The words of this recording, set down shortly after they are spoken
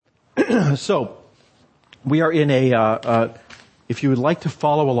So, we are in if you would like to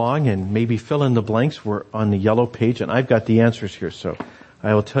follow along and maybe fill in the blanks, we're on the yellow page, and I've got the answers here, so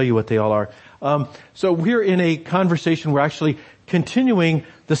I will tell you what they all are. So we're in a conversation, we're actually continuing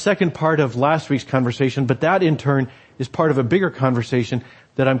the second part of last week's conversation, but that in turn is part of a bigger conversation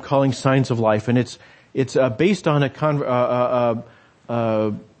that I'm calling Signs of Life, and it's based on a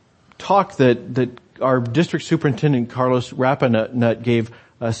talk that our district superintendent Carlos Rappanut gave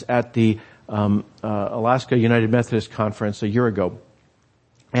us at the Alaska United Methodist Conference a year ago.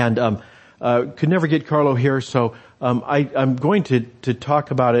 And could never get Carlo here, so I'm going to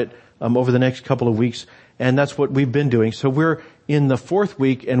talk about it over the next couple of weeks, and that's what we've been doing. So we're in the fourth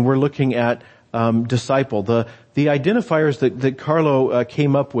week, and we're looking at disciple. The identifiers that Carlo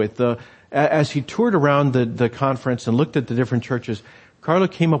came up with, as he toured around the conference and looked at the different churches, Carlo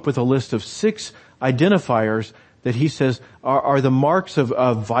came up with a list of 6 identifiers that he says are the marks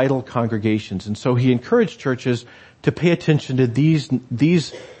of vital congregations. And so he encouraged churches to pay attention to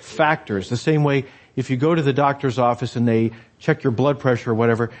these factors. The same way if you go to the doctor's office and they check your blood pressure or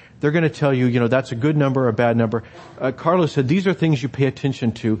whatever, they're going to tell you, that's a good number or a bad number. Carlos said these are things you pay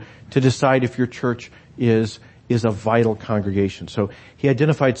attention to decide if your church is a vital congregation. So he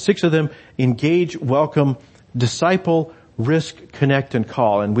identified 6 of them: engage, welcome, disciple, risk, connect, and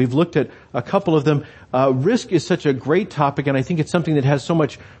call. And we've looked at a couple of them. Risk is such a great topic, and I think it's something that has so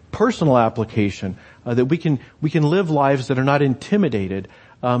much personal application that we can live lives that are not intimidated.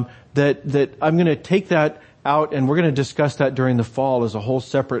 That I'm going to take that out, and we're going to discuss that during the fall as a whole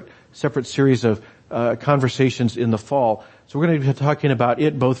separate series of conversations in the fall. So we're going to be talking about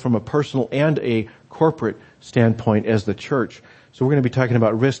it both from a personal and a corporate standpoint as the church. So we're going to be talking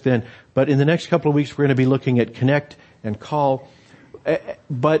about risk then. But in the next couple of weeks, we're going to be looking at connect and call.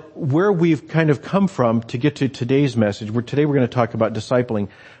 But where we've kind of come from to get to today's message, today we're going to talk about discipling,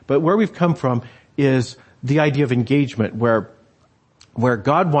 but where we've come from is the idea of engagement, where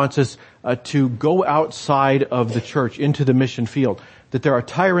God wants us to go outside of the church into the mission field. That there are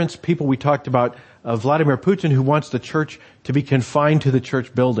tyrants, people we talked about, Vladimir Putin, who wants the church to be confined to the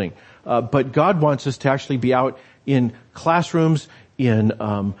church building. But God wants us to actually be out in classrooms, in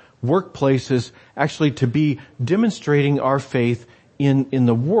workplaces, actually to be demonstrating our faith in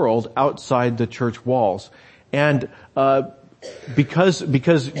the world outside the church walls. And because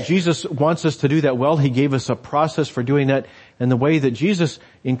Jesus wants us to do that well, He gave us a process for doing that. And the way that Jesus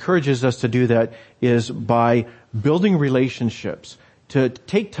encourages us to do that is by building relationships, to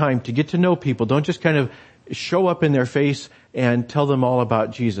take time to get to know people. Don't just kind of show up in their face and tell them all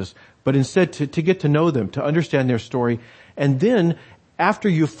about Jesus, but instead to get to know them, to understand their story. And then after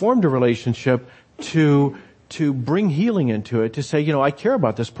you've formed a relationship, to bring healing into it, to say, I care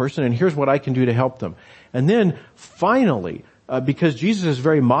about this person and here's what I can do to help them. And then finally, because Jesus is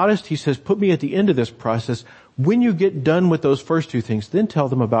very modest, He says, put me at the end of this process. When you get done with those first 2 things, then tell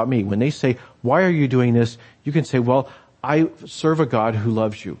them about me. When they say, why are you doing this? You can say, well, I serve a God who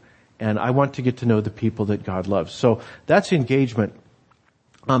loves you, and I want to get to know the people that God loves. So that's engagement.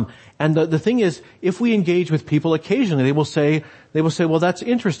 And the thing is, if we engage with people, occasionally they will say, well, that's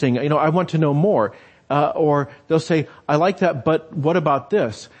interesting. I want to know more. Or they'll say, I like that, but what about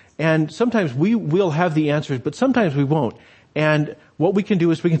this? And sometimes we will have the answers, but sometimes we won't. And what we can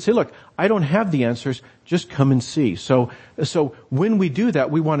do is we can say, look, I don't have the answers, just come and see. So when we do that,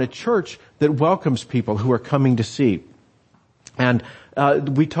 we want a church that welcomes people who are coming to see. And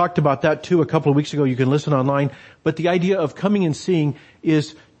we talked about that too a couple of weeks ago. You can listen online. But the idea of coming and seeing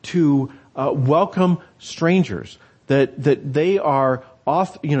is to welcome strangers, that they are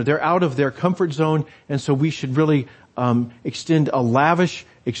off, they're out of their comfort zone, and so we should really extend a lavish,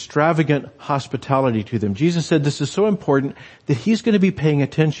 extravagant hospitality to them. Jesus said this is so important that He's going to be paying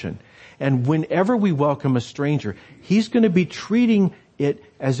attention. And whenever we welcome a stranger, He's going to be treating it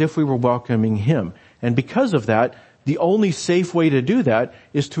as if we were welcoming Him. And because of that, the only safe way to do that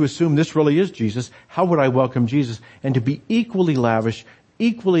is to assume this really is Jesus. How would I welcome Jesus? And to be equally lavish,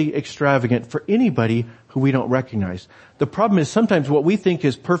 equally extravagant for anybody who we don't recognize. The problem is sometimes what we think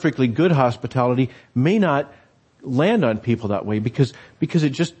is perfectly good hospitality may not land on people that way because it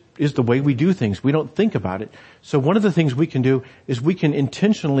just is the way we do things. We don't think about it. So one of the things we can do is we can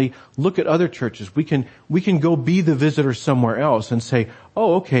intentionally look at other churches. We can go be the visitor somewhere else and say,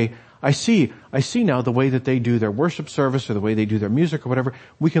 oh, okay, I see now the way that they do their worship service or the way they do their music or whatever.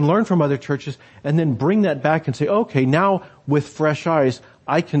 We can learn from other churches and then bring that back and say, okay, now with fresh eyes,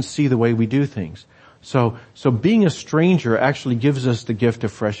 I can see the way we do things. So being a stranger actually gives us the gift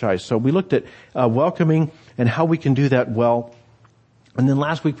of fresh eyes. So we looked at welcoming and how we can do that well. And then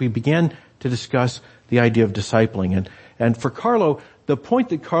last week we began to discuss the idea of discipling. And for Carlo, the point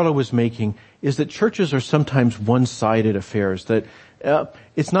that Carlo was making is that churches are sometimes one-sided affairs, that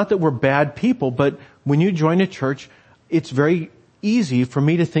it's not that we're bad people, but when you join a church, it's very easy for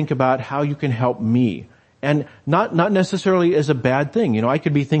me to think about how you can help me. And not necessarily as a bad thing. I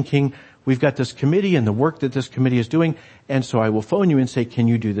could be thinking, we've got this committee and the work that this committee is doing, and so I will phone you and say, can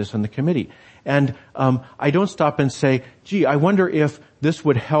you do this on the committee? And I don't stop and say, gee, I wonder if this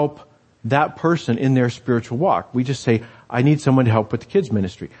would help that person in their spiritual walk. We just say, I need someone to help with the kids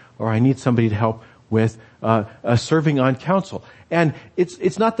ministry, or I need somebody to help with serving on council. And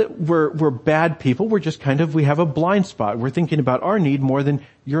it's not that we're bad people. We're just we have a blind spot. We're thinking about our need more than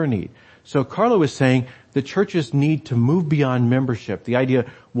your need. So Carlo is saying the churches need to move beyond membership. The idea,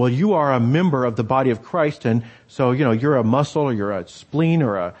 well, you are a member of the body of Christ, and so, you're a muscle, or you're a spleen,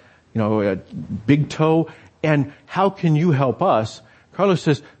 or a big toe, and how can you help us? Carlo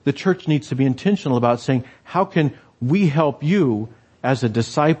says the church needs to be intentional about saying, how can we help you as a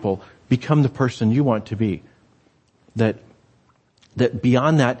disciple become the person you want to be? That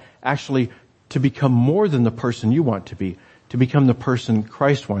beyond that, actually to become more than the person you want to become the person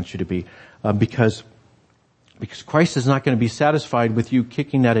Christ wants you to be, because Christ is not going to be satisfied with you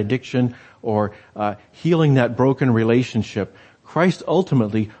kicking that addiction or healing that broken relationship. Christ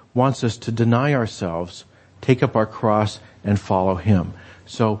ultimately wants us to deny ourselves, take up our cross, and follow Him.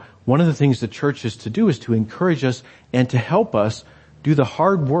 So one of the things the church is to do is to encourage us and to help us do the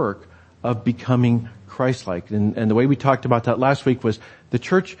hard work of becoming Christ-like. And the way we talked about that last week was the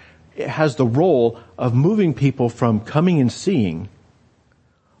church has the role of moving people from coming and seeing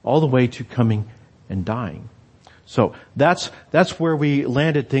all the way to coming and dying. So that's where we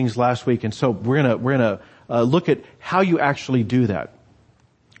landed things last week. And so we're gonna look at how you actually do that.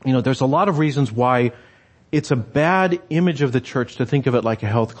 There's a lot of reasons why it's a bad image of the church to think of it like a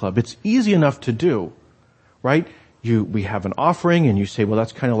health club. It's easy enough to do, right? We have an offering and you say, well,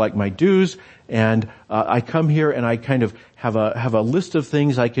 that's kind of like my dues, and I come here and I kind of have a list of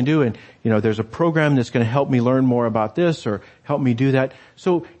things I can do, and there's a program that's going to help me learn more about this or help me do that.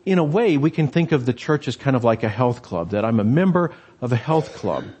 So in a way, we can think of the church as kind of like a health club, that I'm a member of a health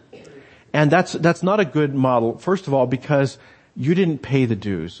club. And that's not a good model, first of all, because you didn't pay the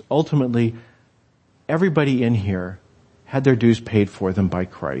dues. Ultimately, everybody in here had their dues paid for them by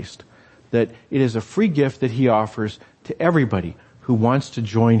Christ. That it is a free gift that He offers to everybody who wants to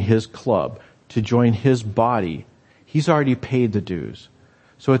join His club, to join His body. He's already paid the dues.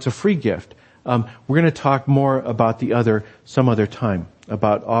 So it's a free gift. We're going to talk more about some other time,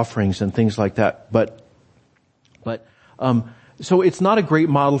 about offerings and things like that. But so it's not a great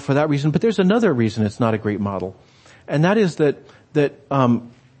model for that reason, but there's another reason it's not a great model. And that is that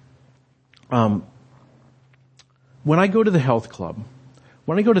when I go to the health club,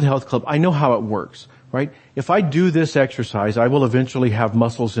 I know how it works, right? If I do this exercise, I will eventually have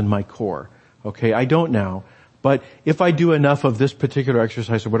muscles in my core. Okay, I don't now. But if I do enough of this particular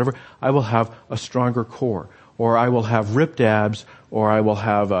exercise or whatever, I will have a stronger core, or I will have ripped abs, or I will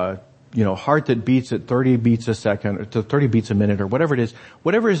have a, heart that beats at 30 beats a second, or to 30 beats a minute, or whatever it is.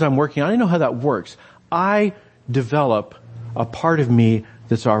 Whatever it is I'm working on, I know how that works. I develop a part of me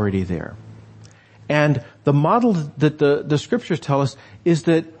that's already there. And the model that the scriptures tell us is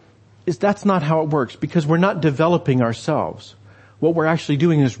that's not how it works, because we're not developing ourselves. What we're actually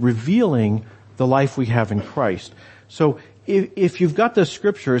doing is revealing the life we have in Christ. So if you've got the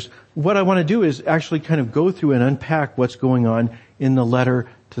scriptures, what I want to do is actually kind of go through and unpack what's going on in the letter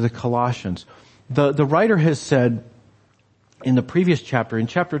to the Colossians. The writer has said in the previous chapter, in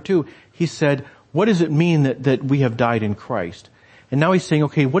chapter 2, he said, what does it mean that we have died in Christ? And now he's saying,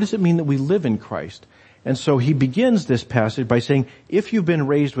 okay, what does it mean that we live in Christ? And so he begins this passage by saying, if you've been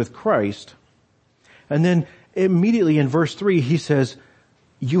raised with Christ, and then immediately in verse 3 he says,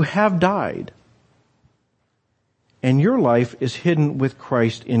 you have died, and your life is hidden with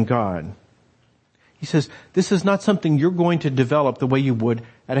Christ in God. He says, this is not something you're going to develop the way you would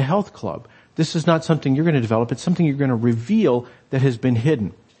at a health club. This is not something you're going to develop. It's something you're going to reveal that has been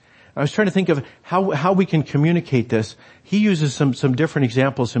hidden. I was trying to think of how we can communicate this. He uses some different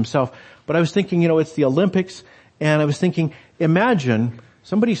examples himself, but I was thinking, it's the Olympics, and I was thinking, imagine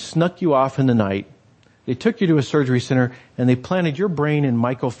somebody snuck you off in the night, they took you to a surgery center, and they planted your brain in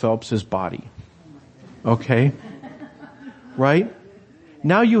Michael Phelps's body. Okay? Right?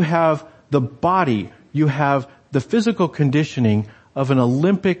 Now you have the body, you have the physical conditioning of an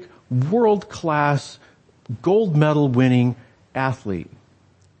Olympic, world-class, gold medal winning athlete.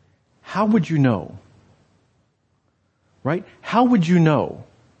 How would you know? Right? How would you know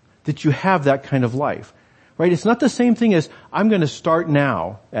that you have that kind of life? Right? It's not the same thing as I'm going to start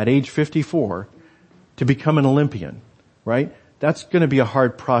now at age 54 to become an Olympian. Right? that's going to be a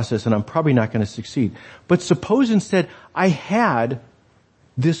hard process and I'm probably not going to succeed. But suppose instead I had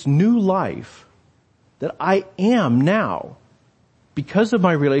this new life that I am now. Because of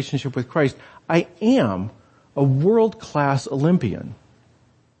my relationship with Christ, I am a world-class Olympian.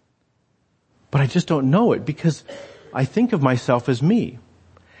 But I just don't know it because I think of myself as me.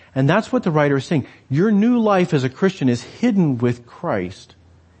 And that's what the writer is saying. Your new life as a Christian is hidden with Christ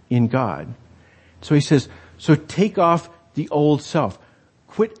in God. So he says, so take off the old self.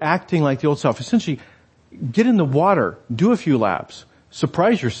 Quit acting like the old self. Essentially, get in the water, do a few laps,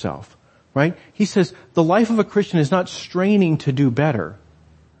 surprise yourself, right? He says the life of a Christian is not straining to do better,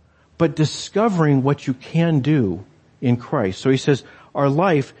 but discovering what you can do in Christ. So he says our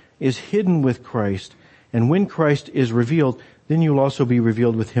life is hidden with Christ, and when Christ is revealed, then you'll also be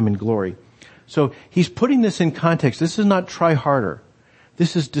revealed with him in glory. So he's putting this in context. This is not try harder.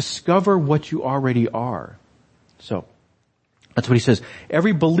 This is discover what you already are. So that's what he says.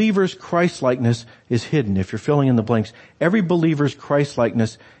 Every believer's Christ-likeness is hidden. If you're filling in the blanks, every believer's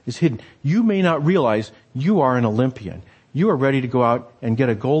Christ-likeness is hidden. You may not realize you are an Olympian. You are ready to go out and get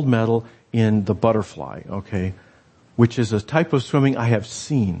a gold medal in the butterfly, okay? Which is a type of swimming I have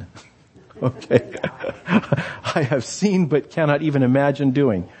seen. Okay. I have seen but cannot even imagine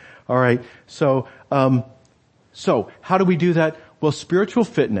doing. All right. So how do we do that? Well, spiritual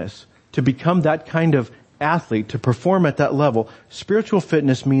fitness, to become that kind of athlete, to perform at that level, spiritual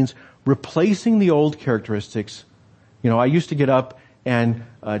fitness means replacing the old characteristics. You know, I used to get up and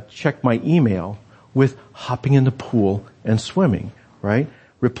check my email with hopping in the pool and swimming, right?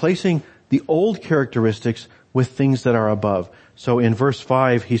 Replacing the old characteristics with things that are above. So in verse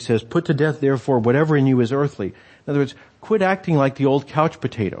 5, he says, put to death, therefore, whatever in you is earthly. In other words, quit acting like the old couch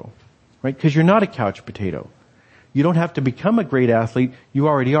potato, right? Because you're not a couch potato. You don't have to become a great athlete. You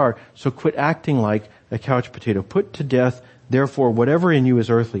already are. So quit acting like a couch potato. Put to death, therefore, whatever in you is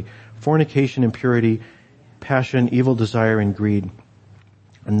earthly. Fornication, impurity, passion, evil desire, and greed.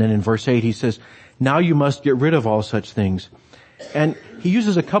 And then in verse 8, he says, now you must get rid of all such things. And he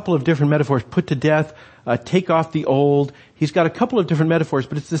uses a couple of different metaphors. Put to death, take off the old. He's got a couple of different metaphors,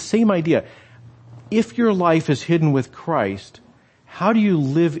 but it's the same idea. If your life is hidden with Christ, how do you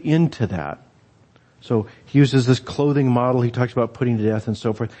live into that? So he uses this clothing model. He talks about putting to death and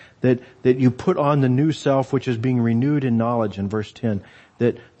so forth. That you put on the new self, which is being renewed in knowledge in verse 10.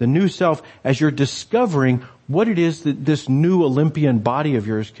 That the new self, as you're discovering what it is that this new Olympian body of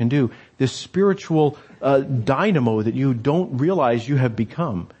yours can do, this spiritual dynamo that you don't realize you have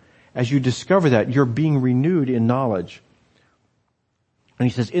become. As you discover that, you're being renewed in knowledge. And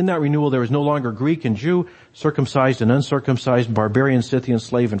he says, in that renewal there is no longer Greek and Jew, circumcised and uncircumcised, barbarian, Scythian,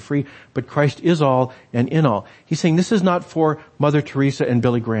 slave and free, but Christ is all and in all. He's saying this is not for Mother Teresa and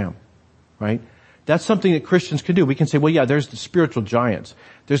Billy Graham, right? That's something that Christians can do. We can say, well, yeah, there's the spiritual giants.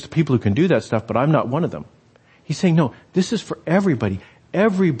 There's the people who can do that stuff, but I'm not one of them. He's saying, no, this is for everybody.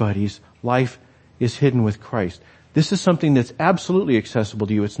 Everybody's life is hidden with Christ. This is something that's absolutely accessible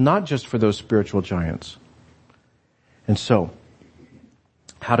to you. It's not just for those spiritual giants. And so,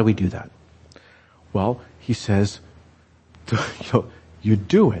 how do we do that? Well, he says, you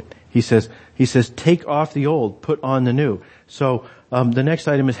do it. He says, take off the old, put on the new. So, the next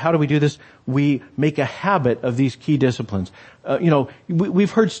item is, how do we do this? We make a habit of these key disciplines.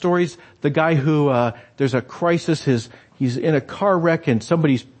 We've heard stories, the guy who, there's a crisis, he's in a car wreck and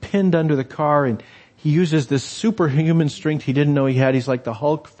somebody's pinned under the car and he uses this superhuman strength he didn't know he had. He's like the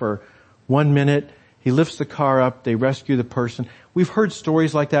Hulk for 1 minute. He lifts the car up. They rescue the person. We've heard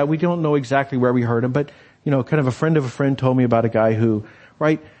stories like that. We don't know exactly where we heard them, but, kind of a friend told me about a guy who,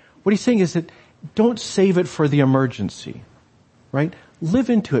 right? What he's saying is that don't save it for the emergency, right? Live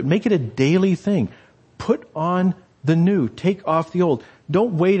into it. Make it a daily thing. Put on the new. Take off the old.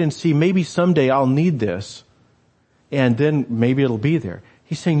 Don't wait and see, maybe someday I'll need this and then maybe it'll be there.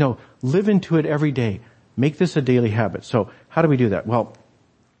 He's saying, no, live into it every day. Make this a daily habit. So how do we do that? Well,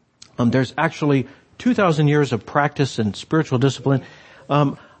 there's actually 2,000 years of practice and spiritual discipline.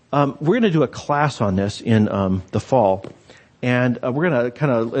 We're going to do a class on this in the fall, and we're going to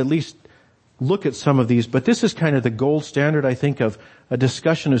kind of at least look at some of these. But this is kind of the gold standard, I think, of a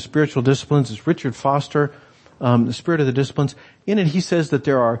discussion of spiritual disciplines. It's Richard Foster, The Spirit of the Disciplines. In it, he says that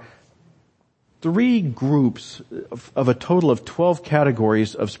there are 3 groups of a total of 12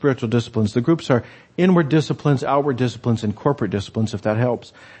 categories of spiritual disciplines. The groups are inward disciplines, outward disciplines, and corporate disciplines, if that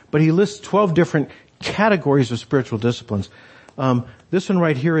helps. But he lists 12 different categories of spiritual disciplines. This one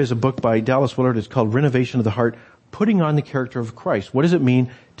right here is a book by Dallas Willard. It's called Renovation of the Heart, Putting on the Character of Christ. What does it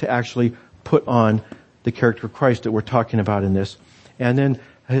mean to actually put on the character of Christ that we're talking about in this? And then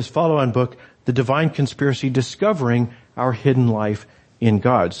his follow-on book, The Divine Conspiracy, Discovering our hidden life in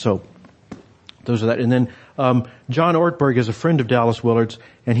God. So those are that. And then John Ortberg is a friend of Dallas Willard's,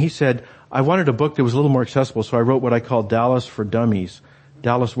 and he said, I wanted a book that was a little more accessible, so I wrote what I call Dallas for Dummies.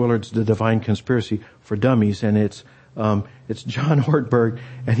 Dallas Willard's The Divine Conspiracy for Dummies, and it's John Ortberg,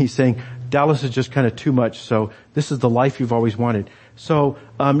 and he's saying Dallas is just kind of too much, so this is the life you've always wanted. So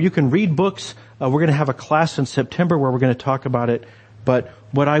you can read books. We're going to have a class in September where we're going to talk about it, but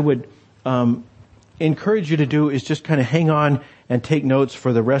what I would encourage you to do is just kind of hang on and take notes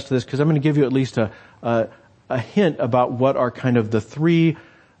for the rest of this, because I'm going to give you at least a hint about what are kind of the 3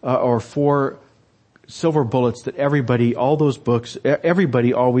 or 4 silver bullets that everybody, all those books,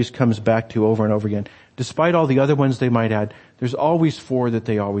 everybody always comes back to over and over again. Despite all the other ones they might add, there's always 4 that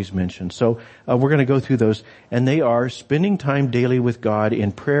they always mention. So we're going to go through those, and they are spending time daily with God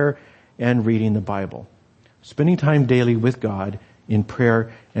in prayer and reading the Bible. Spending time daily with God in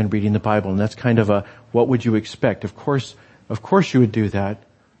prayer and reading the Bible. And that's kind of what would you expect? Of course you would do that.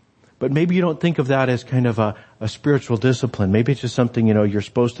 But maybe you don't think of that as kind of a spiritual discipline. Maybe it's just something, you're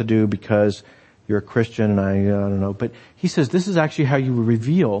supposed to do because you're a Christian, and I don't know. But he says this is actually how you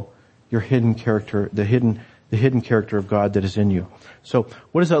reveal your hidden character, the hidden character of God that is in you. So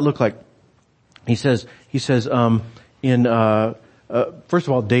what does that look like? He says, first of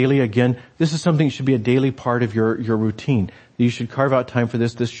all, daily, again, this is something that should be a daily part of your routine. You should carve out time for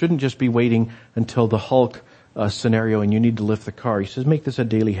this. This shouldn't just be waiting until the Hulk scenario and you need to lift the car. He says, make this a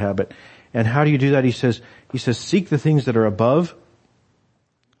daily habit. And how do you do that? He says, seek the things that are above.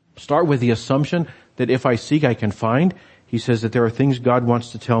 Start with the assumption that if I seek, I can find. He says that there are things God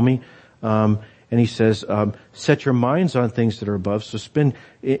wants to tell me. And he says, set your minds on things that are above. So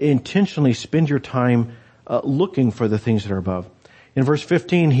intentionally spend your time looking for the things that are above. In verse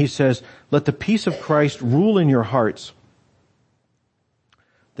 15, he says, let the peace of Christ rule in your hearts.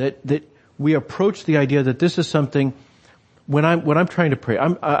 That we approach the idea that this is something, when I'm trying to pray,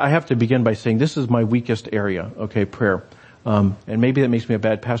 I have to begin by saying this is my weakest area, okay, prayer. And maybe that makes me a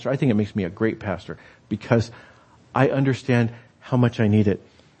bad pastor. I think it makes me a great pastor because I understand how much I need it.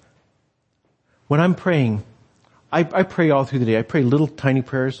 When I'm praying, I pray all through the day. I pray little tiny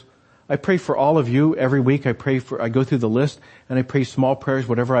prayers. I pray for all of you every week. I go through the list and I pray small prayers,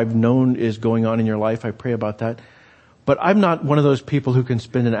 whatever I've known is going on in your life. I pray about that. But I'm not one of those people who can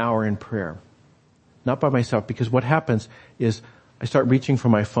spend an hour in prayer. Not by myself, because what happens is I start reaching for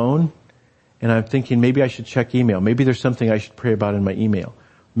my phone and I'm thinking maybe I should check email. Maybe there's something I should pray about in my email.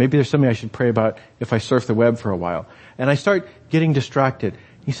 Maybe there's something I should pray about if I surf the web for a while. And I start getting distracted.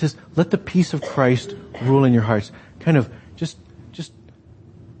 He says, let the peace of Christ rule in your hearts. Kind of just,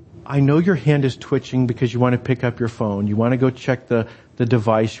 I know your hand is twitching because you want to pick up your phone. You want to go check the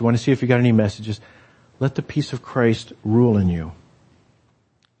device. You want to see if you got any messages. Let the peace of Christ rule in you.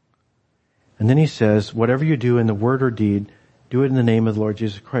 And then he says, whatever you do in the word or deed, do it in the name of the Lord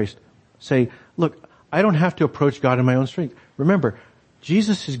Jesus Christ. Say, look, I don't have to approach God in my own strength. Remember,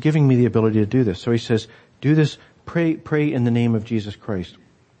 Jesus is giving me the ability to do this. So he says, do this, pray in the name of Jesus Christ.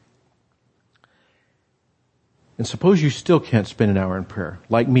 And suppose you still can't spend an hour in prayer.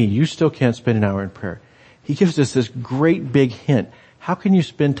 Like me, you still can't spend an hour in prayer. He gives us this great big hint. How can you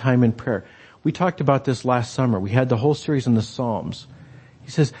spend time in prayer? We talked about this last summer. We had the whole series in the Psalms. He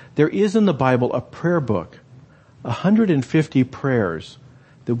says, there is in the Bible a prayer book, 150 prayers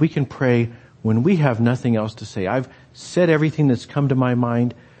that we can pray when we have nothing else to say. I've said everything that's come to my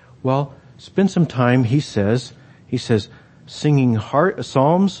mind. Well, spend some time, he says, singing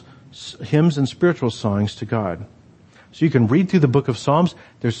psalms, hymns, and spiritual songs to God. So you can read through the book of Psalms.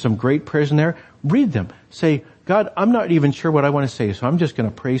 There's some great prayers in there. Read them. Say, God, I'm not even sure what I want to say, so I'm just going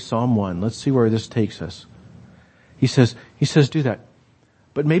to pray Psalm 1. Let's see where this takes us. He says, do that.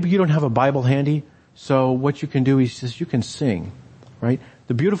 But maybe you don't have a Bible handy, so what you can do, he says, you can sing, right?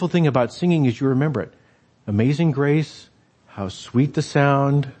 The beautiful thing about singing is you remember it. Amazing grace, how sweet the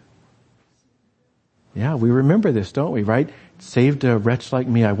sound. Yeah, we remember this, don't we, right? Saved a wretch like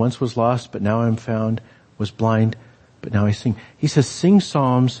me. I once was lost, but now I'm found, was blind, but now I sing. He says, sing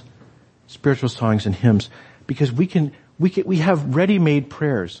psalms, spiritual songs, and hymns, because we have ready-made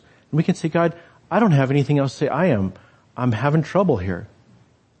prayers. And we can say, God, I don't have anything else to say. I'm having trouble here.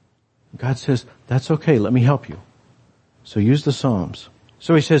 God says, that's okay. Let me help you. So use the Psalms.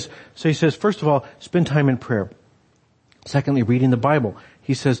 So he says, first of all, spend time in prayer. Secondly, reading the Bible.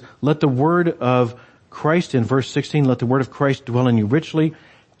 He says, let the word of Christ, in verse 16, let the word of Christ dwell in you richly.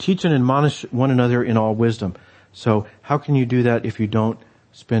 Teach and admonish one another in all wisdom. So how can you do that if you don't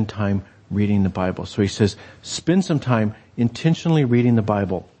spend time reading the Bible? So he says, spend some time intentionally reading the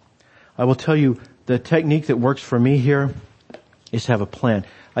Bible. I will tell you, the technique that works for me here is to have a plan.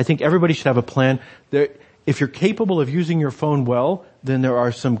 I think everybody should have a plan. If you're capable of using your phone well, then there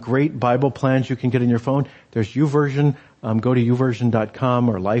are some great Bible plans you can get in your phone. There's YouVersion. Go to youversion.com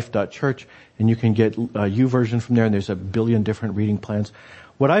or life.church, and you can get YouVersion from there, and there's a billion different reading plans.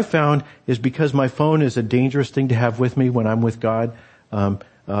 What I found is because my phone is a dangerous thing to have with me when I'm with God,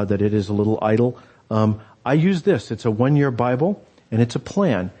 that it is a little idle, I use this. It's a 1-year Bible, and it's a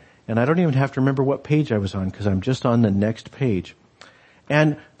plan. And I don't even have to remember what page I was on because I'm just on the next page.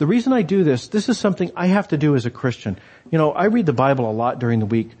 And the reason I do this is something I have to do as a Christian. You know, I read the Bible a lot during the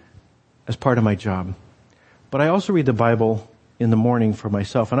week as part of my job. But I also read the Bible in the morning for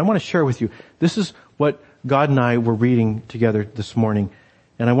myself. And I want to share with you, this is what God and I were reading together this morning.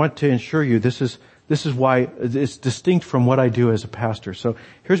 And I want to assure you this is why it's distinct from what I do as a pastor. So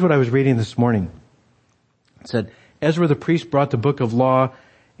here's what I was reading this morning. It said, Ezra the priest brought the book of law,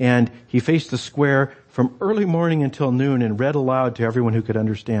 and he faced the square from early morning until noon and read aloud to everyone who could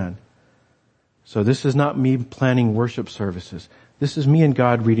understand. So this is not me planning worship services. This is me and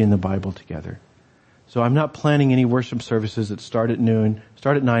God reading the Bible together. So I'm not planning any worship services that start at 9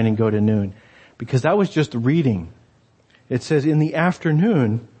 and go to noon, because that was just reading. It says in the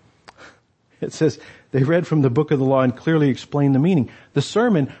afternoon, it says they read from the book of the law and clearly explained the meaning. The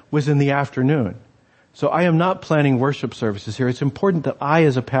sermon was in the afternoon. So I am not planning worship services here. It's important that I,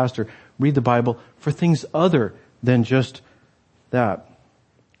 as a pastor, read the Bible for things other than just that.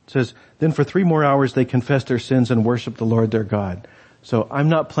 It says, then for 3 more hours they confessed their sins and worshiped the Lord their God. So I'm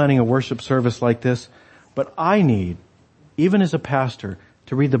not planning a worship service like this, but I need, even as a pastor,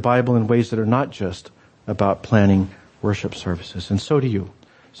 to read the Bible in ways that are not just about planning worship services. And so do you.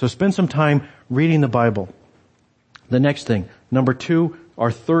 So spend some time reading the Bible. The next thing, number 2,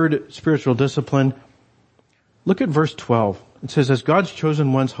 our third spiritual discipline. Look at verse 12. It says, as God's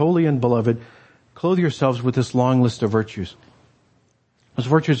chosen ones, holy and beloved, clothe yourselves with this long list of virtues. Those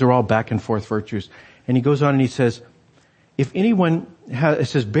virtues are all back and forth virtues. And he goes on and he says, if anyone it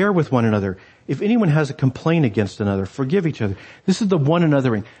says, bear with one another. If anyone has a complaint against another, forgive each other. This is the one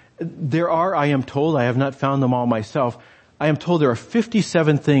anothering. There are, I am told, I have not found them all myself, I am told there are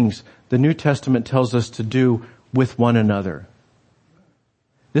 57 things the New Testament tells us to do with one another.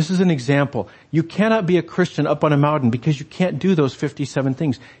 This is an example. You cannot be a Christian up on a mountain because you can't do those 57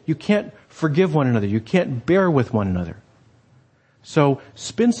 things. You can't forgive one another. You can't bear with one another. So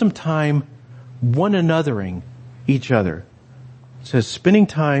spend some time one anothering each other. It says spending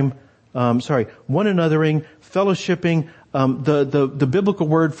time, one anothering, fellowshipping. The biblical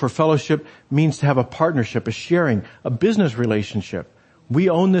word for fellowship means to have a partnership, a sharing, a business relationship. We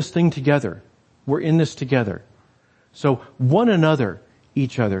own this thing together. We're in this together. So one another,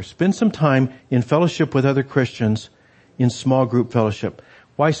 each other. Spend some time in fellowship with other Christians in small group fellowship.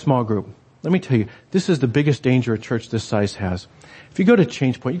 Why small group? Let me tell you, this is the biggest danger a church this size has. If you go to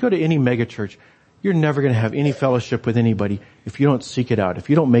Change Point, you go to any mega church, you're never going to have any fellowship with anybody if you don't seek it out, if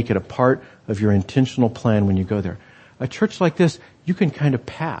you don't make it a part of your intentional plan when you go there. A church like this, you can kind of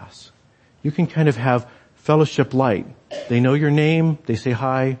pass. You can kind of have fellowship light. They know your name. They say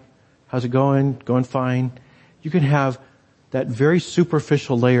hi. How's it going? Going fine. You can have that very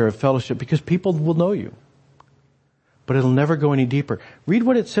superficial layer of fellowship because people will know you. But it'll never go any deeper. Read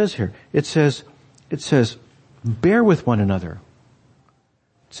what it says here. It says, bear with one another.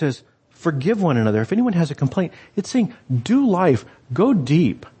 It says, forgive one another. If anyone has a complaint, it's saying, do life, go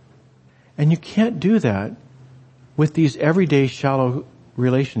deep. And you can't do that with these everyday shallow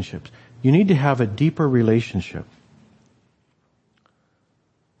relationships. You need to have a deeper relationship.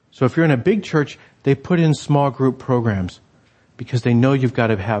 So if you're in a big church, they put in small group programs because they know you've got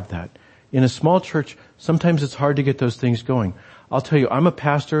to have that. In a small church, sometimes it's hard to get those things going. I'll tell you, I'm a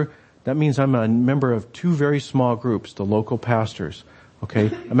pastor. That means I'm a member of 2 very small groups, the local pastors. Okay?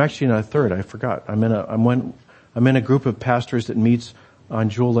 I'm actually in a third. I forgot. I'm in a group of pastors that meets on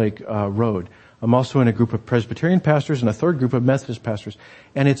Jewel Lake Road. I'm also in a group of Presbyterian pastors and a third group of Methodist pastors.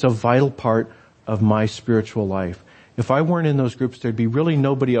 And it's a vital part of my spiritual life. If I weren't in those groups, there'd be really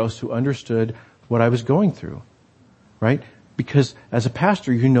nobody else who understood what I was going through. Right? Because as a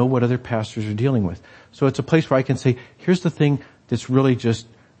pastor, you know what other pastors are dealing with. So it's a place where I can say, here's the thing that's really just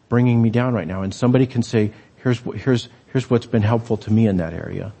bringing me down right now. And somebody can say, here's what's been helpful to me in that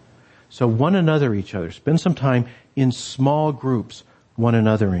area. So one another each other. Spend some time in small groups, one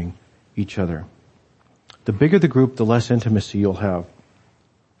anothering each other. The bigger the group, the less intimacy you'll have.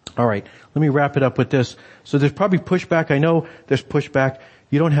 All right, let me wrap it up with this. So there's probably pushback. I know there's pushback.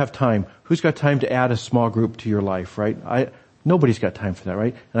 You don't have time. Who's got time to add a small group to your life, right? Nobody's got time for that,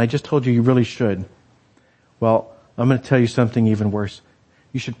 right? And I just told you really should. Well, I'm going to tell you something even worse.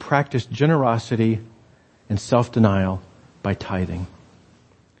 You should practice generosity and self-denial by tithing.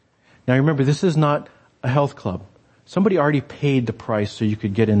 Now remember, this is not a health club. Somebody already paid the price so you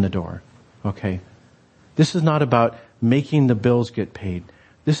could get in the door. Okay? This is not about making the bills get paid.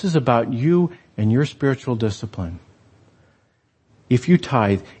 This is about you and your spiritual discipline. If you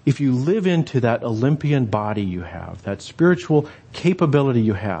tithe, if you live into that Olympian body you have, that spiritual capability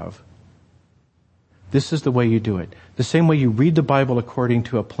you have, this is the way you do it. The same way you read the Bible according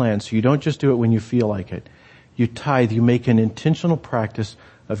to a plan, so you don't just do it when you feel like it. You tithe, you make an intentional practice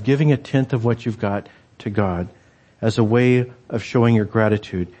of giving a tenth of what you've got to God as a way of showing your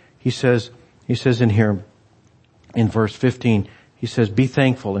gratitude. He says in here, in verse 15, he says, be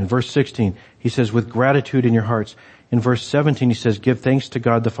thankful. In verse 16, he says, with gratitude in your hearts. In verse 17, he says, give thanks to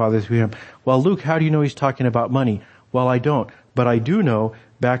God the Father through him. Well, Luke, how do you know he's talking about money? Well, I don't. But I do know,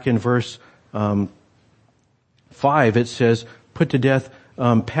 back in verse 5, it says, put to death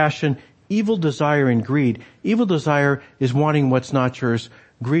passion, evil desire, and greed. Evil desire is wanting what's not yours.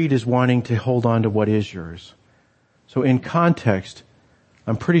 Greed is wanting to hold on to what is yours. So in context,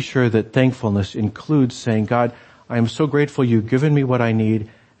 I'm pretty sure that thankfulness includes saying, God, I am so grateful you've given me what I need,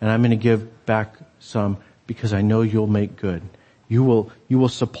 and I'm going to give back some because I know you'll make good. You will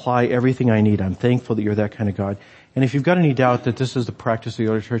supply everything I need. I'm thankful that you're that kind of God. And if you've got any doubt that this is the practice of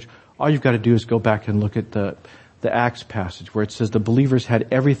the early church, all you've got to do is go back and look at the Acts passage where it says the believers had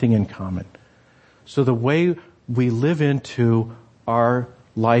everything in common. So the way we live into our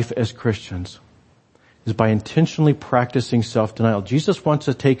life as Christians is by intentionally practicing self-denial. Jesus wants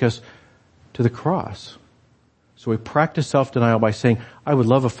to take us to the cross. So we practice self-denial by saying, I would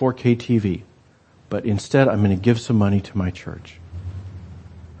love a 4K TV, but instead I'm going to give some money to my church.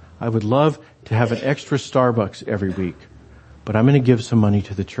 I would love to have an extra Starbucks every week, but I'm going to give some money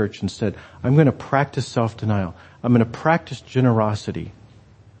to the church instead. I'm going to practice self-denial. I'm going to practice generosity.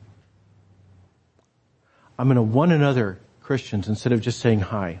 I'm going to one another Christians instead of just saying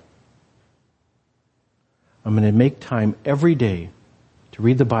hi. I'm going to make time every day to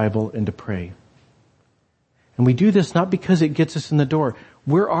read the Bible and to pray. And we do this not because it gets us in the door.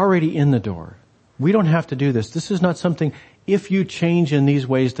 We're already in the door. We don't have to do this. This is not something, if you change in these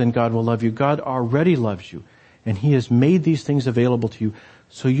ways, then God will love you. God already loves you. And He has made these things available to you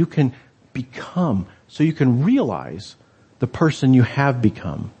so you can become, so you can realize the person you have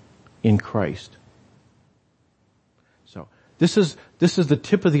become in Christ. So this is the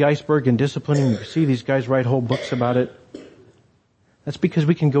tip of the iceberg in disciplining. You see these guys write whole books about it. That's because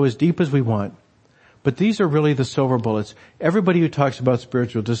we can go as deep as we want. But these are really the silver bullets. Everybody who talks about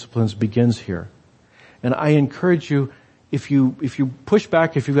spiritual disciplines begins here. And I encourage you, if you push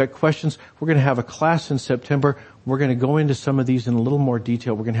back, if you've got questions, we're going to have a class in September. We're going to go into some of these in a little more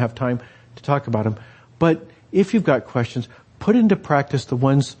detail. We're going to have time to talk about them. But if you've got questions, put into practice the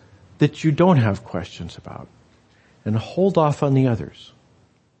ones that you don't have questions about. And hold off on the others.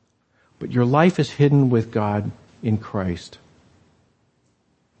 But your life is hidden with God in Christ.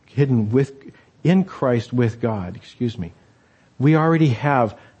 In Christ with God, We already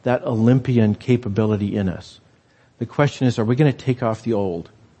have that Olympian capability in us. The question is, are we going to take off the old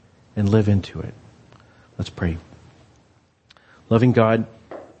and live into it? Let's pray. Loving God,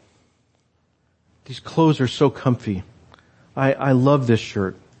 these clothes are so comfy. I love this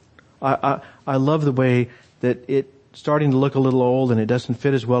shirt. I love the way that it's starting to look a little old and it doesn't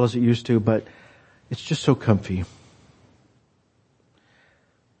fit as well as it used to, but it's just so comfy.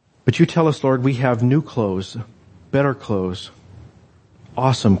 But you tell us, Lord, we have new clothes, better clothes,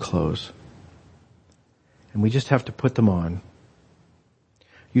 awesome clothes. And we just have to put them on.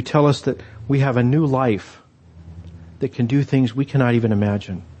 You tell us that we have a new life that can do things we cannot even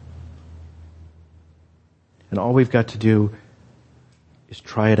imagine. And all we've got to do is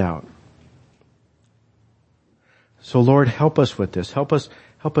try it out. So Lord, help us with this. Help us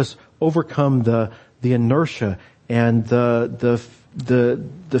overcome the inertia and the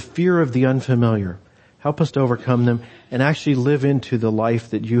fear of the unfamiliar. Help us to overcome them and actually live into the life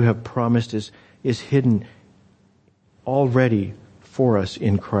that you have promised is hidden already for us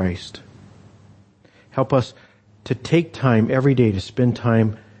in Christ. Help us to take time every day to spend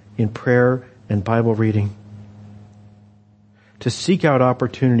time in prayer and Bible reading, to seek out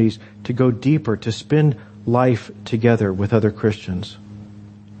opportunities to go deeper, to spend life together with other Christians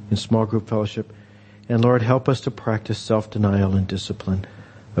in small group fellowship. And Lord, help us to practice self-denial and discipline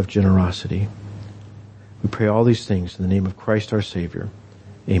of generosity. We pray all these things in the name of Christ our Savior.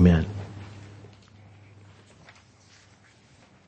 Amen.